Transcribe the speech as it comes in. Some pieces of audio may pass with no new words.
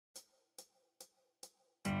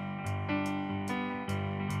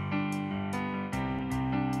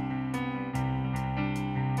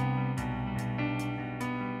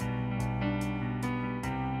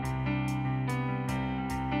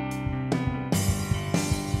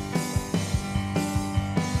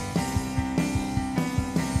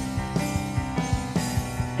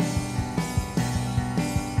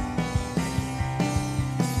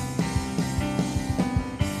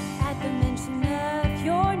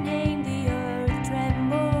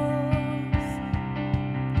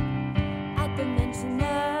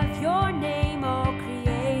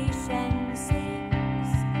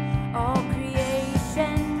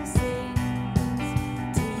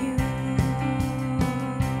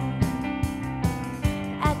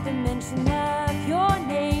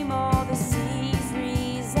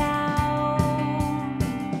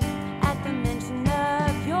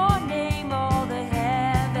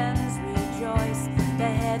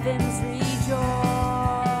heavens rejoice.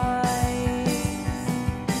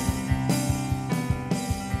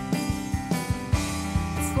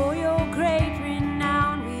 It's for your great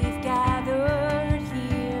renown we've gathered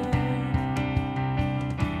here.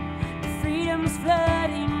 The freedom's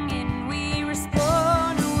flooding and we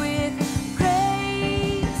respond with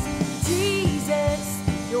praise. Jesus,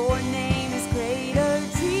 your name is greater.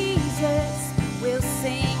 Jesus, we'll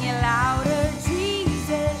sing it louder.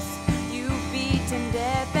 Jesus, you've beaten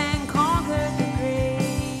death and conquered the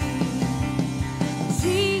grave.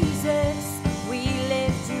 Jesus, we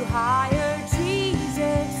lift you higher.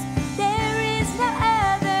 Jesus, there is no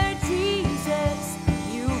other. Jesus,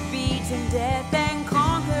 you've beaten death and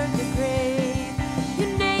conquered the grave.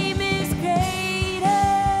 Your name is greater.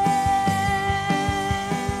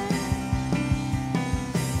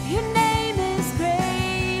 Your name is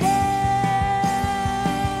greater.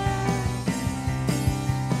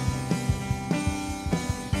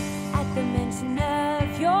 At the mention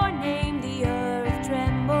of your name, the earth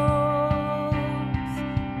trembles.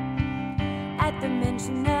 At the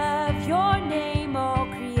mention of your name, all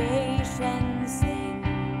creation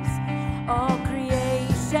sings. All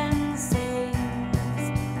creation sings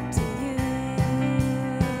to you.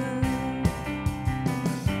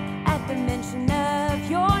 At the mention of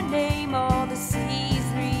your name, all the seas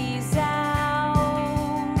resound.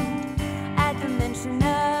 At the mention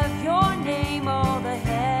of your name, all the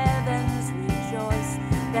heavens rejoice.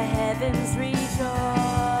 The heavens rejoice.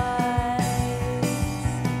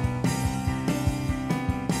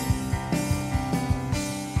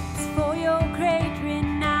 It's for your great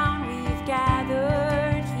renown we've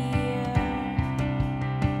gathered here.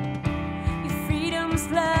 Your freedom's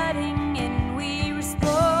flooding and we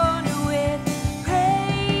respond with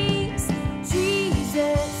praise.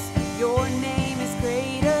 Jesus, your name is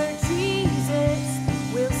greater. Jesus,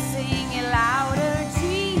 we'll sing it louder.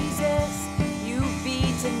 Jesus, you've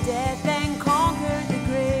beaten death and conquered the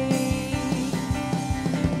grave.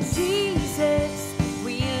 Jesus,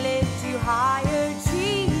 we lift you higher.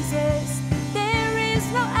 Jesus, there is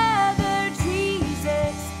no other.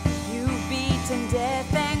 Jesus, you've beaten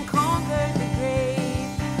death